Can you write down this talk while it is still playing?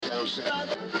This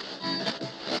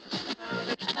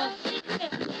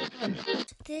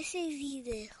is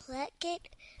the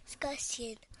Eclectic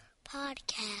Discussion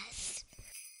Podcast.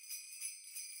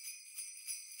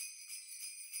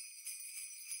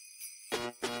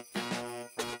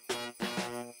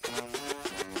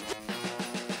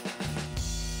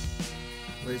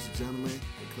 Ladies and gentlemen,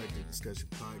 Eclectic Discussion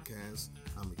Podcast.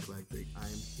 I'm Eclectic. I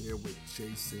am here with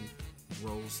Jason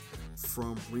Rose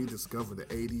from Rediscover the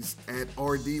 80s at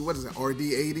RD. What is it? RD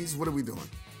 80s? What are we doing?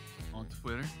 On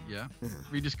Twitter, yeah.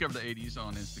 Rediscover the 80s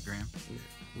on Instagram.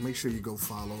 Yeah. Make sure you go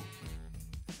follow.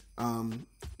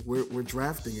 We're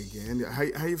drafting again.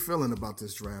 How you feeling about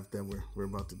this draft that we're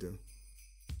about to do?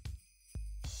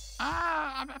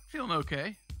 I'm feeling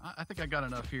okay. I think I got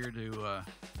enough here to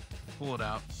pull it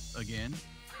out again.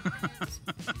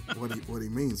 What he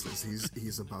means is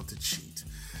he's about to cheat.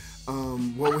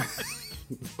 What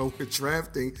we're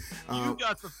drafting. You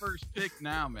got the first pick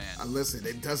now, man. Listen,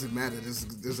 it doesn't matter. This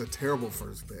is a terrible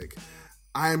first pick.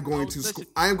 I am going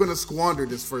to squander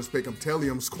this first pick. I'm telling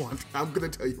you, I'm going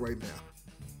to tell you right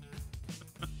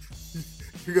now.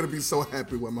 You're going to be so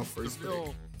happy with my first pick.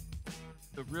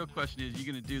 The real question is, you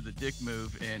going to do the dick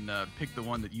move and pick the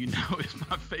one that you know is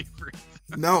my favorite?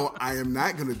 No, I am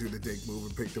not going to do the dick move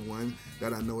and pick the one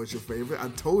that I know is your favorite. I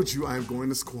told you I am going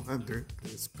to squander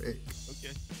this pick.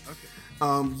 Okay.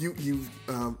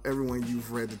 Everyone,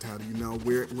 you've read the title. You know,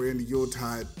 we're in the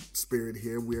Yuletide spirit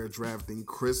here. We are drafting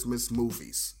Christmas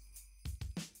movies.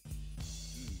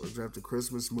 We're drafting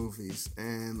Christmas movies,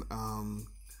 and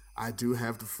I do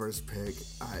have the first pick.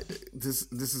 This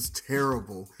is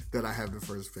terrible that I have the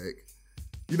first pick.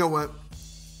 You know what?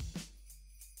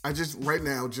 Just right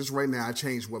now, I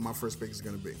changed what my first pick is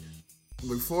going to be.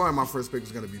 Before, my first pick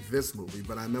was going to be this movie,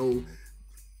 but I know.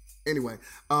 Anyway,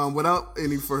 without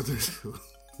any further ado,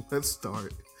 let's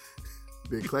start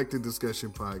the Eclectic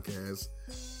Discussion Podcast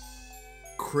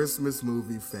Christmas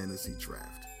Movie Fantasy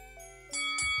Draft.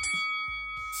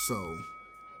 So,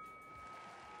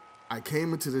 I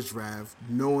came into this draft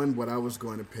knowing what I was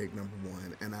going to pick, number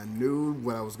one, and I knew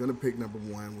what I was going to pick, number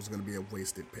one, was going to be a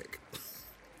wasted pick.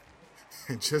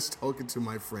 And just talking to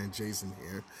my friend Jason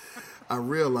here, I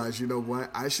realized, you know what,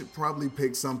 I should probably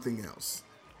pick something else.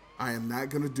 I am not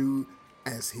going to do,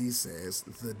 as he says,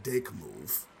 the dick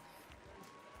move.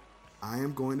 I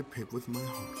am going to pick with my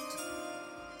heart.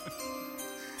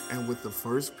 And with the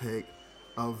first pick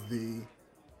of the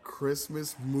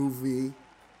Christmas movie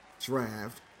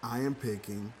draft, I am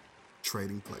picking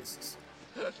Trading Places.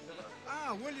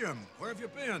 William, where have you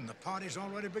been? The party's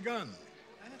already begun.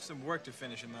 I have some work to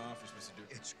finish in the office, Mr.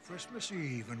 Duke. It's Christmas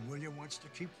Eve, and William wants to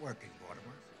keep working,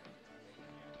 Mortimer.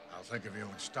 I'll think of you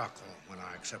in Stockholm when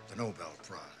I accept the Nobel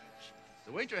Prize.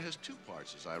 The wager has two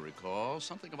parts, as I recall.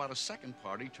 Something about a second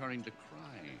party turning to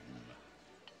crime.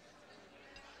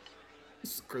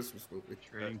 It's a Christmas movie.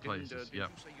 Trading Places, Did yeah.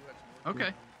 you say you had some work?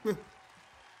 Okay.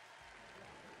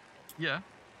 Yeah.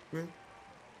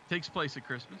 Takes place at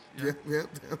Christmas. Yeah.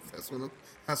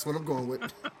 That's what I'm going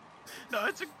with. No,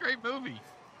 it's a great movie.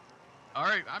 All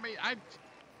right. I mean,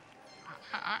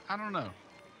 I don't know.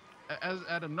 As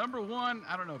at a number one,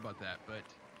 I don't know about that, but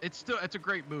it's a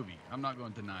great movie. I'm not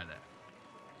going to deny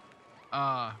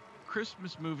that.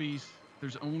 Christmas movies,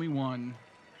 there's only one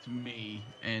to me,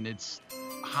 and it's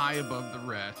high above the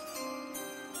rest.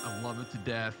 I love it to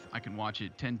death. I can watch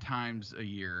it 10 times a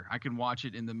year. I can watch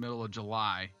it in the middle of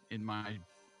July in my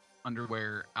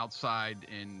underwear outside,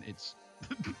 and it's,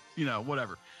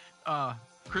 whatever.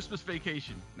 Christmas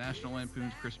Vacation, National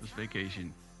Lampoon's Christmas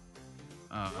Vacation.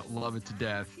 Love it to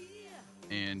death.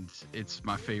 And it's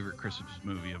my favorite Christmas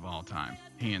movie of all time,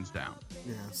 hands down.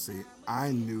 Yeah, see,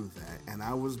 I knew that, and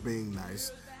I was being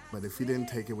nice, but if he didn't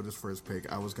take it with his first pick,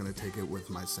 I was going to take it with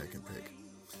my second pick.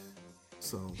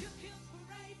 So,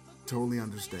 totally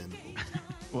understandable.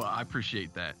 Well, I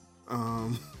appreciate that.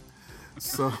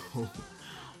 So,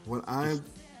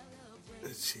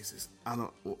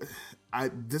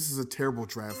 this is a terrible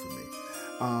draft for me.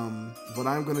 What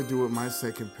I'm going to do with my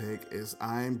second pick is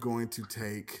I'm going to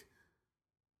take...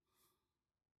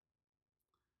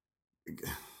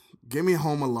 Give me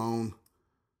Home Alone.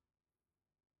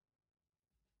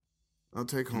 I'll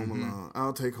take Home Alone.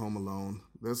 I'll take Home Alone.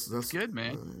 That's good,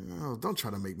 man. Don't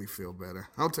try to make me feel better.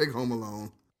 I'll take Home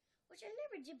Alone. Which I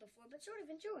never did before, but sort of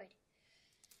enjoyed.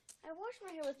 I wash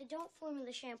my hair with the Don't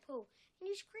Formula shampoo and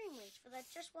use cream rinse for that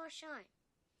Just Wash shine.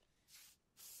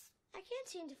 I can't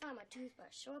seem to find my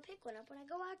toothbrush, so I'll pick one up when I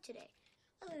go out today.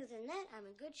 Other than that, I'm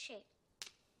in good shape.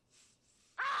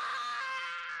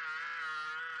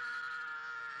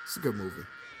 It's a good movie.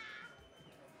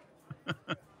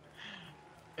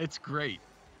 It's great.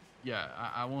 yeah,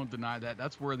 I won't deny that.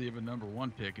 That's worthy of a number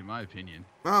one pick, in my opinion.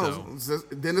 Oh,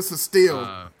 then it's a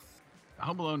steal.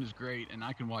 Home Alone is great, and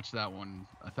I can watch that one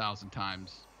 1,000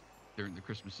 times during the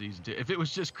Christmas season too. If it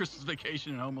was just Christmas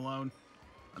Vacation and Home Alone,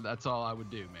 that's all I would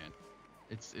do, man.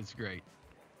 It's great.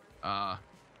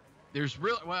 There's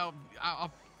really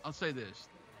I'll say this: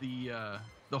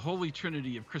 the holy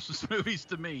trinity of Christmas movies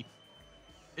to me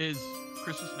is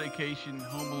Christmas Vacation,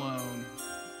 Home Alone,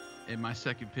 and my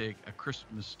second pick, A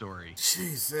Christmas Story.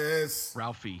 Jesus,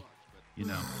 Ralphie, you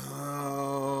know.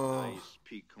 Oh. Nice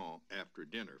piquant after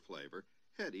dinner flavor,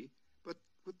 heady, but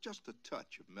with just a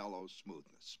touch of mellow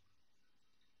smoothness.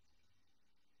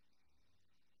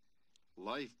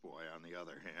 Lifebuoy, on the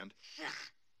other hand.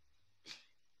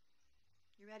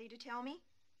 You ready to tell me?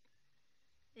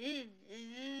 All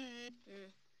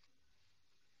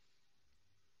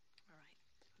right.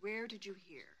 Where did you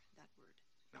hear that word?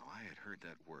 Now, I had heard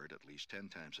that word at least 10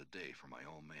 times a day from my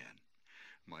old man.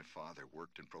 My father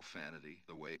worked in profanity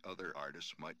the way other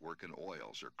artists might work in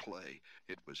oils or clay.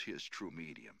 It was his true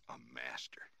medium, a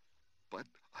master. But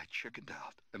I chickened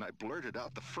out, and I blurted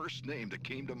out the first name that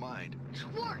came to mind.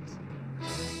 Schwartz.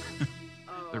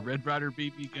 The Red Ryder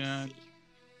BB gun,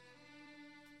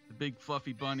 the big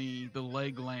fluffy bunny, the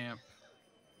leg lamp,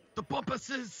 the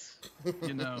bumpuses,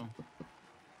 you know.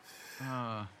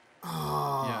 Yeah.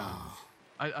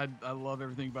 I love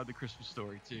everything about the Christmas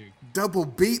Story too. Double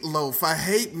meatloaf. I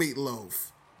hate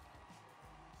meatloaf.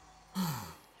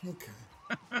 Okay.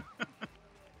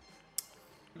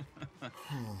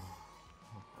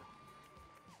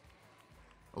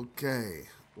 Okay,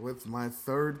 with my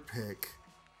third pick,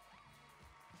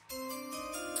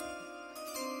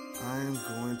 I am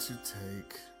going to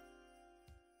take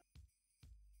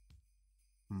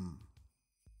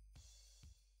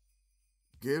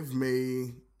give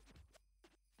me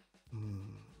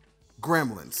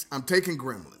Gremlins. I'm taking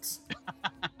Gremlins.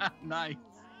 Nice.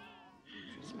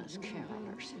 Christmas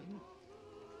carolers.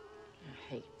 I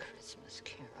hate Christmas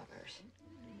carolers.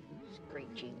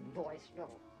 Screeching voice,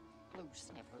 little blue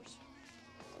sniffers.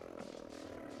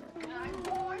 I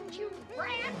warned you,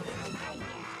 Brad.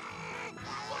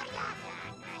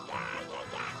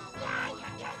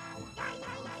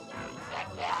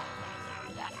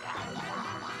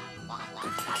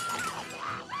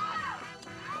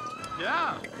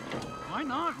 Yeah. Why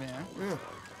not, man? Yeah.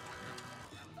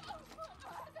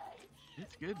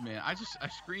 It's good, man. I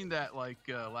screened that like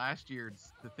last year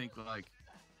to think like,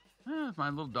 is my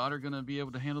little daughter gonna be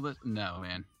able to handle this? No,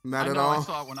 man. Not at all. I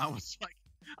saw it when I was like,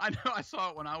 I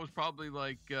saw it when I was probably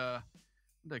like, when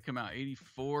did that come out?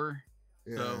 84.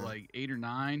 Yeah. So like 8 or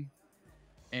 9,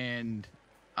 and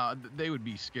they would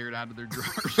be scared out of their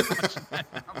drawers watching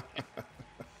that now, man.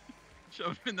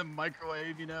 Shove it in the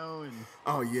microwave, you know, and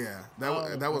Oh yeah,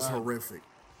 that was horrific.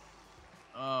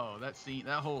 oh, that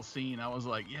whole scene, I was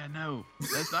like, yeah, no,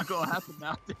 that's not gonna happen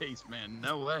nowadays, man.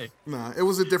 No way. Nah, it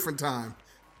was a different time.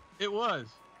 It was,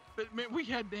 but man, we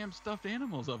had damn stuffed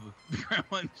animals of the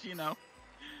Gremlins, you know.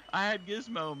 I had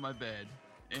Gizmo in my bed,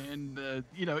 and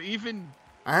you know, even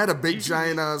I had a big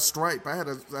giant stripe. I had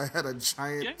a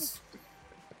giant. Yeah.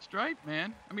 Stripe,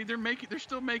 man. I mean, they're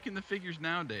still making the figures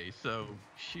nowadays, so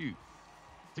shoot,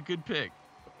 it's a good pick.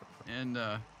 And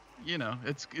you know,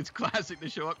 it's classic. They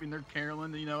show up and they're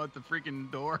caroling, you know, at the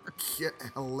freaking door. Yeah,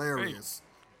 hilarious.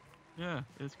 Great. Yeah,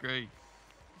 it's great.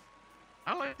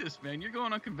 I like this, man. You're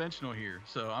going unconventional here,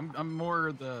 so I'm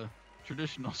more the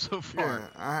traditional so far. Yeah,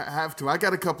 I have to. I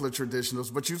got a couple of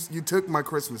traditionals, but you took my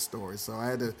Christmas Story, so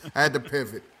I had to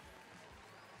pivot.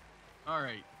 All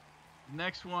right,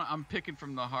 next one. I'm picking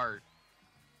from the heart.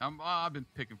 I've been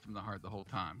picking from the heart the whole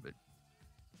time, but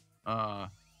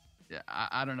yeah,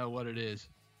 I don't know what it is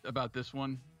about this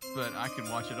one, but I can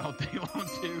watch it all day long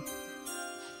too.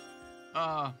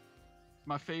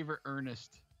 My favorite,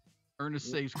 Ernest.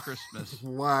 Ernest Saves Christmas.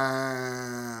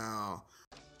 Wow.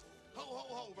 Ho, ho,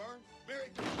 ho, Vern. Merry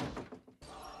Christmas.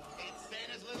 It's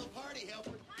Santa's little party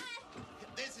helper.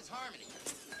 This is Harmony.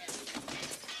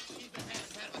 She's been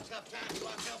having kind of a tough time, so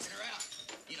I'm helping her out.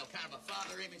 You know, kind of a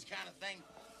father image kind of thing.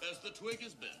 As the twig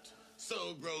is bent,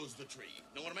 so grows the tree.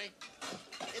 Know what I mean?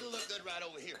 It'll look good right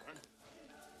over here, Vern.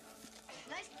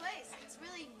 Nice place. It's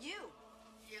really you.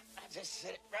 Yep, I just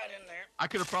set it right in there. I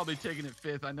could have probably taken it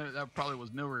fifth. I know that probably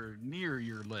was nowhere near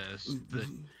your list, but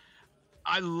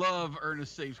I love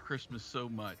Ernest Saves Christmas so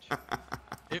much.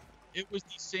 It was the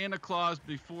Santa Claus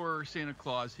before Santa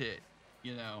Claus hit,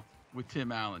 you know, with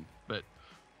Tim Allen. But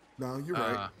no, you're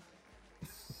right.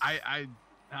 I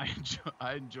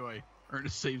enjoy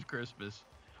Ernest Saves Christmas.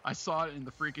 I saw it in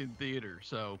the freaking theater,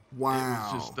 so wow.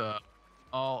 it was just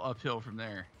all uphill from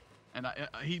there. And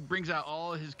he brings out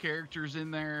all of his characters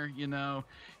in there. You know,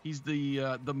 he's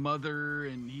the mother,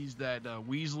 and he's that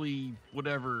Weasley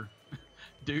whatever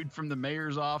dude from the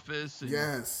mayor's office. And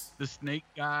Yes. the snake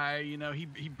guy. You know, he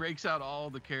breaks out all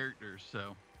the characters.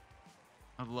 So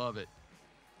I love it.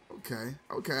 Okay.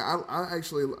 I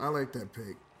like that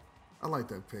pick. I like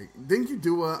that pick. Didn't you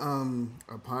do a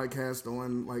podcast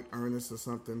on like Ernest or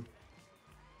something?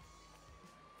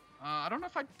 I don't know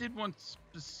if I did one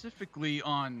specifically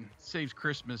on Saves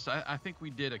Christmas. I think we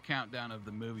did a countdown of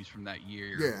the movies from that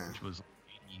year, Yeah. which was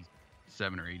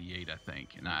 87 or 88, I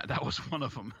think. And that was one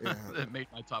of them Yeah. that made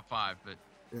my top 5. But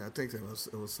Yeah, I think it was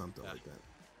something like that.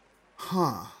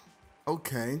 Huh.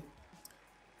 Okay.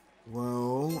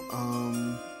 Well,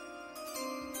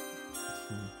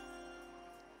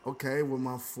 okay, with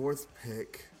my 4th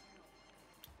pick,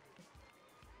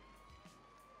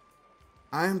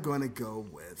 I am going to go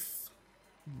with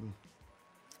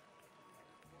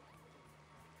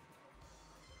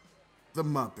The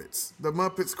Muppets. The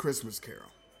Muppets Christmas Carol.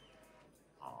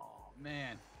 oh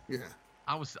man, Yeah.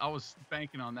 I was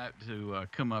banking on that to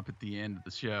come up at the end of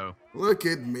the show. Look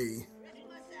at me.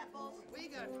 We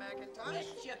got Macintosh.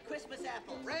 Get your Christmas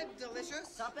apple. Red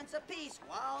delicious. Tuppence apiece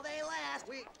while they last.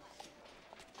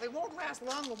 They won't last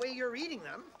long the way you're eating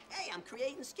them. Hey, I'm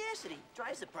creating scarcity.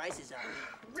 Drives the prices up.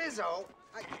 Rizzo,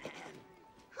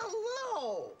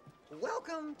 Hello!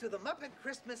 Welcome to the Muppet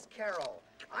Christmas Carol.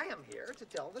 I am here to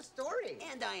tell the story.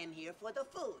 And I am here for the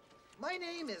food. My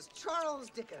name is Charles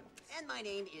Dickens. And my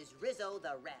name is Rizzo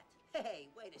the Rat. Hey,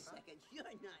 wait a second. You're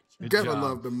not... Good Gotta job.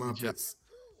 love the Good job. Muppets.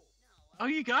 Oh,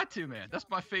 you got to, man. That's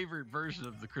my favorite version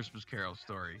of the Christmas Carol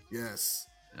story. Yes.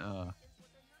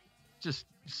 Just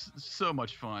so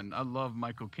much fun. I love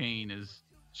Michael Caine as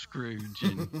Scrooge,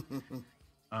 and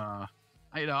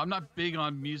I'm not big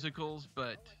on musicals,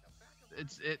 but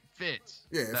it fits.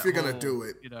 Yeah, if that you're gonna whole, do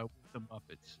it. The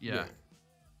Muppets. Yeah.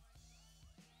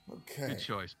 Okay. Good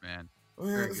choice, man. Well,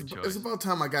 yeah, Very good choice. it's about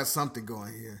time I got something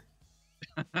going here.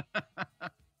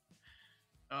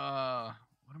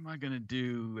 What am I gonna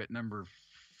do at number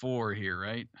 4 here?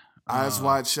 Right? Eyes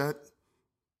wide shut.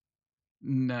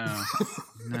 No,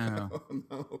 no.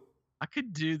 No. I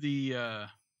could do the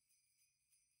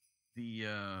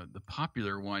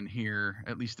popular one here,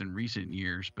 at least in recent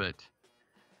years, but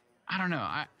I don't know.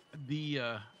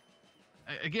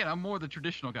 Again, I'm more the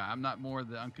traditional guy. I'm not more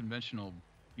the unconventional.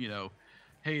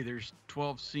 Hey, there's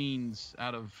 12 scenes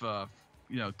out of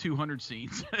 200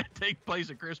 scenes that take place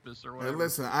at Christmas or whatever. Hey,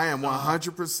 listen, I am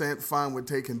 100% fine with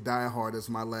taking Die Hard as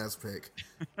my last pick.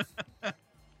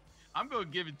 I'm going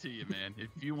to give it to you, man.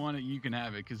 If you want it, you can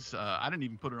have it, because I didn't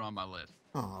even put it on my list.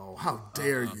 Oh, how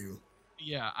dare you.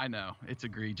 Yeah, I know. It's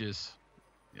egregious.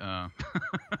 I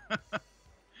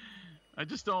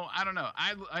just don't know.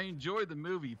 I enjoy the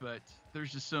movie, but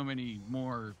there's just so many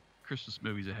more Christmas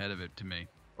movies ahead of it to me.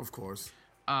 Of course.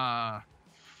 4.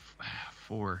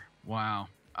 Wow.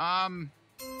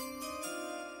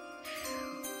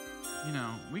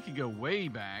 We could go way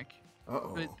back.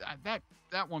 Uh-oh. But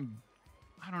that one,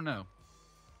 I don't know.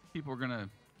 People are gonna,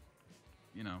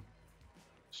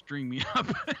 string me up.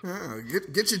 Yeah,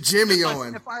 get your Jimmy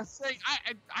on. If I say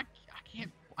I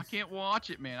can't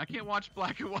watch it, man. I can't watch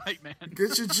black and white, man.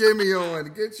 Get your Jimmy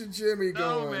on. Get your Jimmy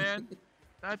going. No, man.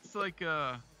 That's like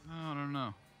I don't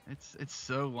know. It's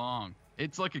so long.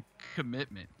 It's like a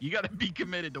commitment. You got to be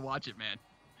committed to watch it, man.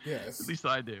 Yes. At least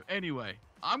I do. Anyway,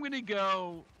 I'm gonna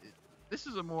go. This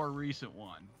is a more recent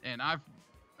one, and I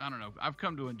don't know. I've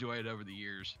come to enjoy it over the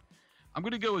years. I'm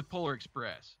gonna go with Polar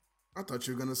Express. I thought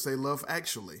you were gonna say Love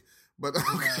Actually, but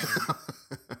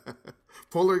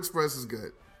Polar Express is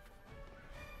good.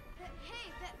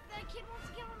 Hey, that kid wants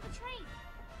to get on the train.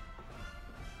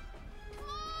 Come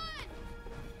on!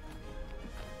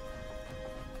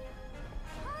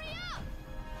 Hurry up!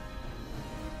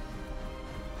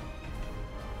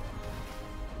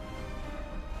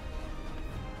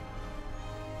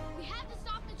 We have to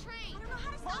stop the train. I don't know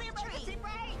how to stop the train.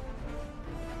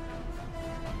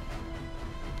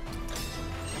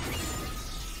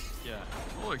 Yeah,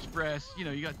 Polar Express.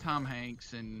 You got Tom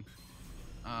Hanks and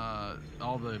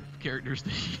all the characters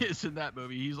that he is in that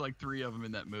movie. He's like 3 of them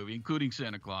in that movie, including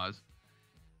Santa Claus.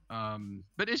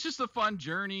 But it's just a fun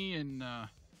journey, and I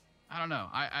don't know.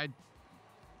 I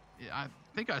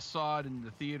think I saw it in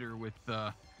the theater with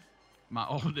my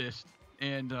oldest,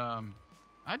 and I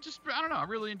don't know. I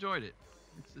really enjoyed it.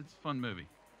 It's a fun movie.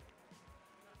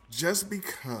 Just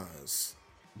because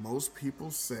most people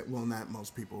say, well, not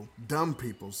most people, dumb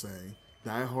people say,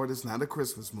 Die Hard is not a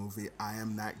Christmas movie, I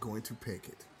am not going to pick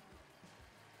it.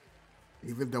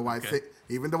 Even though I think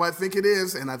it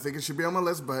is, and I think it should be on my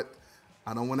list, but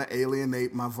I don't want to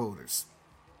alienate my voters.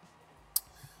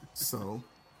 So,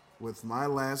 with my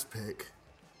last pick,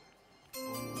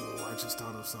 I just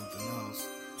thought of something else.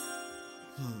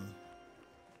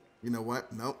 You know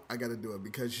what? Nope, I got to do it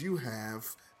because you have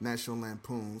National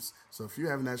Lampoons. So if you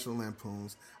have National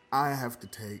Lampoons, I have to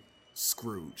take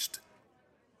Scrooged.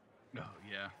 Oh,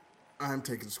 yeah. I'm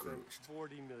taking Scrooged.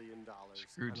 $40 million.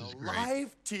 Scrooge is a great.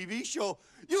 live TV show.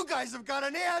 You guys have got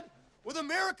an ad with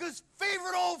America's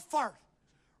favorite old fart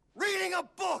reading a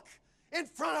book in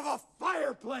front of a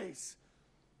fireplace.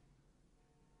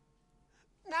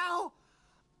 Now,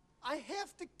 I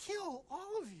have to kill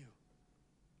all of you.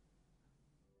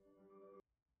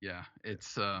 Yeah,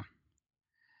 it's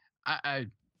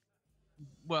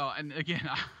well, and again,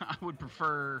 I would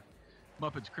prefer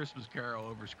Muppets Christmas Carol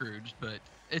over Scrooge, but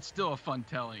it's still a fun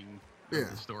telling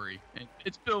of the story. And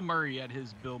it's Bill Murray at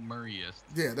his Bill Murrayest.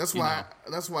 Yeah, that's why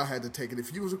I had to take it.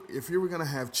 If you were gonna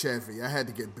have Chevy, I had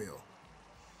to get Bill.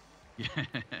 Yeah,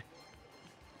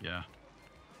 yeah,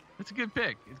 it's a good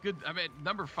pick. It's good. I mean,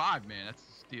 number 5, man, that's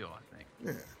a steal, I think.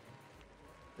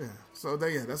 Yeah. So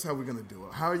that's how we're gonna do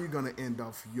it. How are you gonna end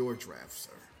off your draft, sir?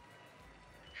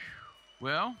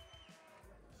 Well,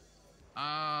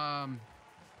 I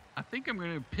think I'm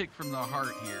gonna pick from the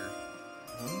heart here,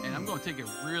 and I'm gonna take a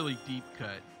really deep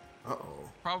cut.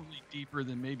 Probably deeper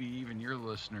than maybe even your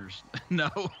listeners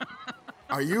know.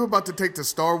 Are you about to take the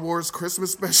Star Wars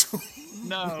Christmas special?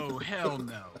 No, hell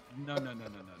no. No.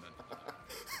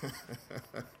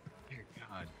 Dear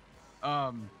God.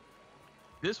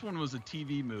 This one was a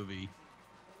TV movie,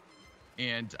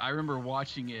 and I remember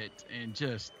watching it and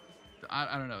just,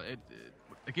 I don't know. It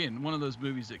again, one of those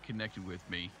movies that connected with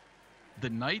me.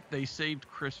 The Night They Saved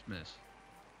Christmas.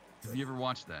 Have you ever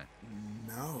watched that?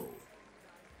 No.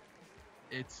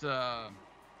 It's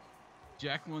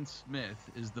Jacqueline Smith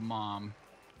is the mom,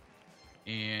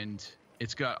 and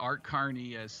it's got Art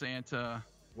Carney as Santa.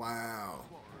 Wow.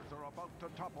 Are about to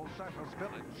topple Santa's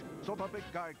village, so the big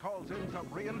guy calls in some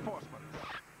reinforcements.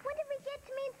 When did we get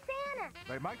to meet Santa?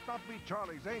 They might not be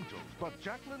Charlie's Angels, but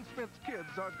Jacqueline Smith's kids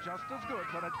are just as good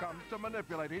when it comes to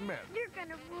manipulating men. You're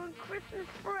gonna ruin Christmas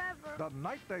forever. The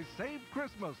Night They Saved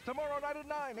Christmas, tomorrow night at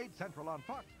 9, 8 Central on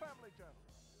Fox Family Channel.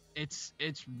 It's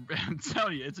I'm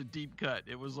telling you, it's a deep cut.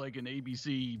 It was like an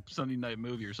ABC Sunday night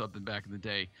movie or something back in the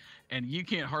day, and you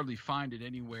can't hardly find it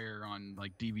anywhere on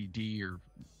like DVD or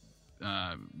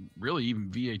really even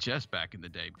VHS back in the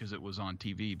day because it was on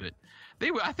TV. But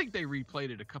I think they replayed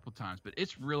it a couple times. But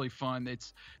it's really fun.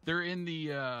 They're in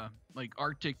the like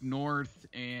Arctic North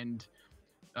and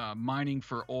mining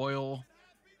for oil,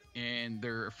 and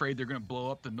they're afraid they're going to blow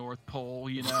up the North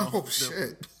Pole. You know? Oh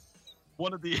shit!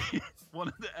 One of the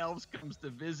elves comes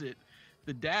to visit.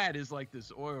 The dad is like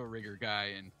this oil rigger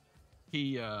guy, and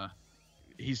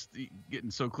he's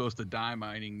getting so close to die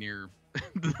mining near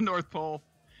the North Pole.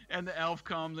 And the elf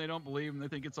comes, they don't believe him, they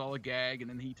think it's all a gag, and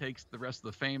then he takes the rest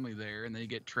of the family there, and they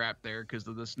get trapped there because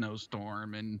of the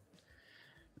snowstorm, and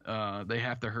they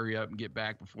have to hurry up and get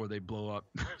back before they blow up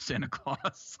Santa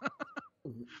Claus.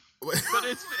 But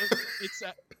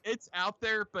it's out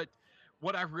there. But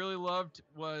what I really loved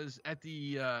was at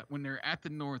the when they're at the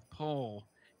North Pole.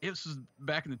 It was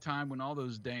back in the time when all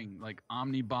those dang like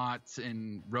Omnibots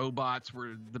and robots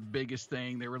were the biggest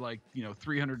thing. They were like,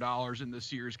 $300 in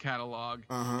this year's catalog,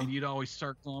 and you'd always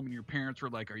circle them, and your parents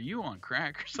were like, "Are you on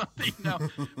crack or something?" No,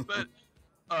 but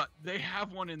they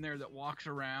have one in there that walks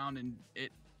around and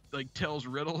it like tells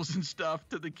riddles and stuff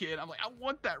to the kid. I'm like, I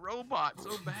want that robot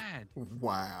so bad.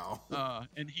 Wow.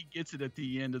 And he gets it at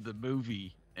the end of the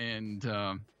movie, and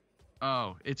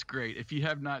it's great. If you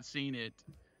have not seen it,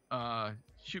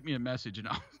 shoot me a message and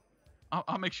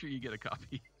I'll make sure you get a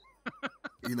copy.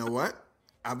 You know what?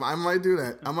 I might do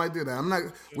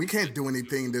that. We can't do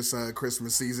anything this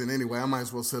Christmas season anyway. I might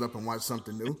as well sit up and watch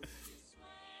something new.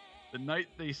 The Night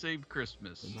They Saved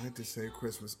Christmas. The Night They Saved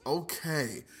Christmas.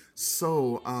 Okay.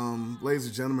 So, ladies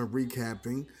and gentlemen,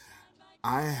 recapping,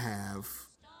 I have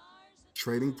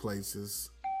Trading Places,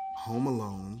 Home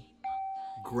Alone,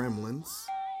 Gremlins,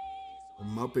 The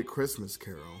Muppet Christmas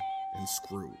Carol, and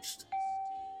Scrooged.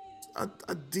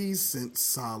 A decent,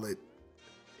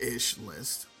 solid-ish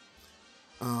list.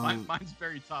 Mine's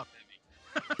very top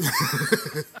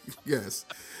heavy. Yes.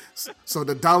 So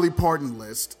the Dolly Parton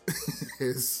list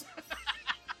is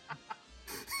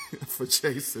for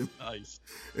Jason. Nice.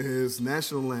 Is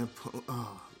National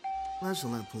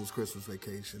Lampoon's Christmas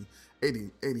Vacation,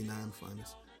 89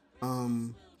 finest.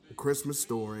 A Christmas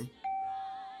Story,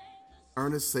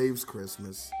 Ernest Saves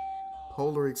Christmas,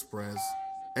 Polar Express,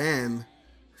 and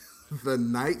The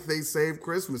Night They Saved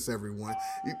Christmas, everyone.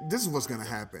 This is what's going to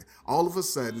happen. All of a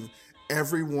sudden,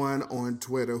 everyone on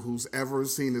Twitter who's ever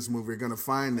seen this movie are going to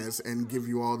find this and give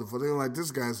you all the footage. They're like,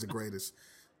 this guy's the greatest.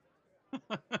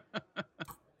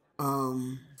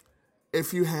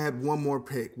 If you had one more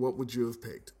pick, what would you have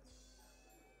picked?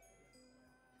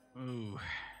 Ooh.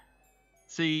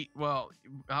 See, well,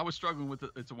 I was struggling with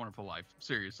It's a Wonderful Life.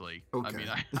 Seriously. Okay. I mean,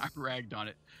 I ragged on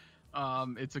it.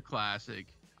 It's a classic.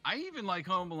 I even like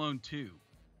Home Alone 2.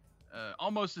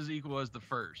 Almost as equal as the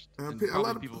first. And a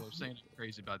lot of people are saying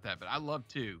crazy about that, but I love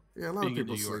 2. Yeah, a lot of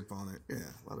people sleep on it. Yeah,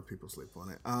 a lot of people sleep on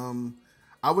it.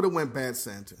 I would have went Bad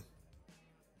Santa.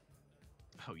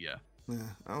 Oh, yeah. Yeah,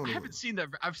 I haven't seen that.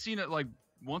 I've seen it like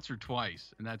once or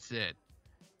twice, and that's it.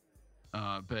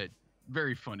 But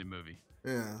very funny movie.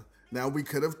 Yeah. Now, we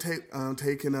could have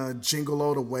taken Jingle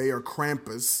All the Way or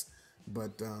Krampus,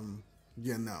 but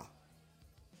yeah, no.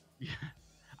 Yeah.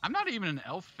 I'm not even an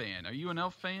Elf fan. Are you an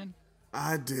Elf fan?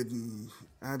 I didn't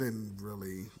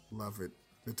really love it,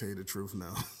 to tell you the truth,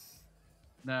 no.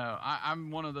 No, I'm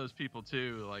one of those people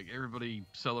too. Like, everybody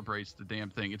celebrates the damn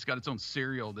thing. It's got its own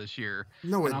cereal this year.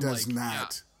 No, it does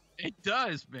not. Yeah, it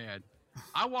does, man.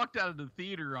 I walked out of the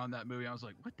theater on that movie. I was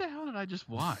like, what the hell did I just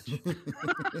watch?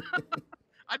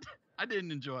 I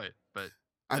didn't enjoy it, but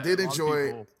I did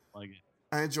enjoy like it.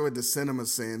 I enjoyed the Cinema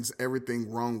Sins,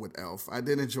 Everything Wrong with Elf. I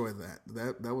did enjoy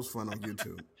that. That was fun on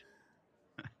YouTube.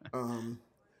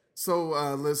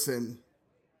 So listen,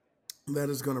 that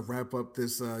is going to wrap up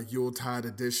this Yuletide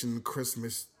edition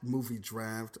Christmas movie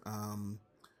draft.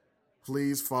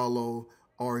 Please follow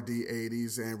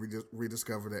RD80s and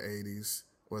Rediscover the 80s.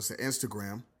 Well, it's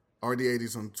Instagram,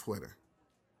 RD80s on Twitter.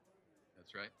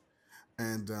 That's right.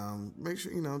 And make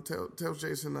sure, tell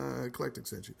Jason Eclectic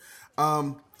sent you.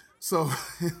 So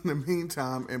in the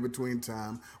meantime, in between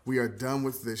time, we are done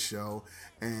with this show,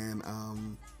 and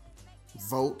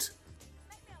vote.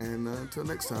 And until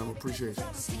next time, appreciate you.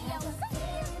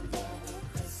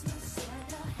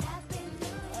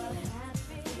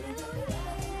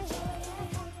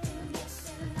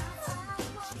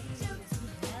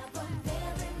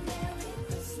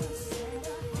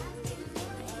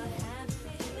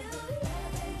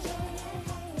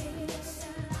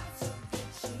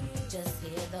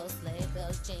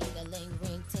 Jingling,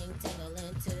 ring, ting,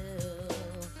 tingling too.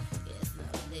 It's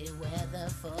lovely weather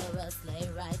for a sleigh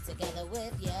ride together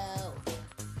with you.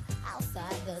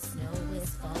 Outside the snow is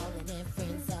falling and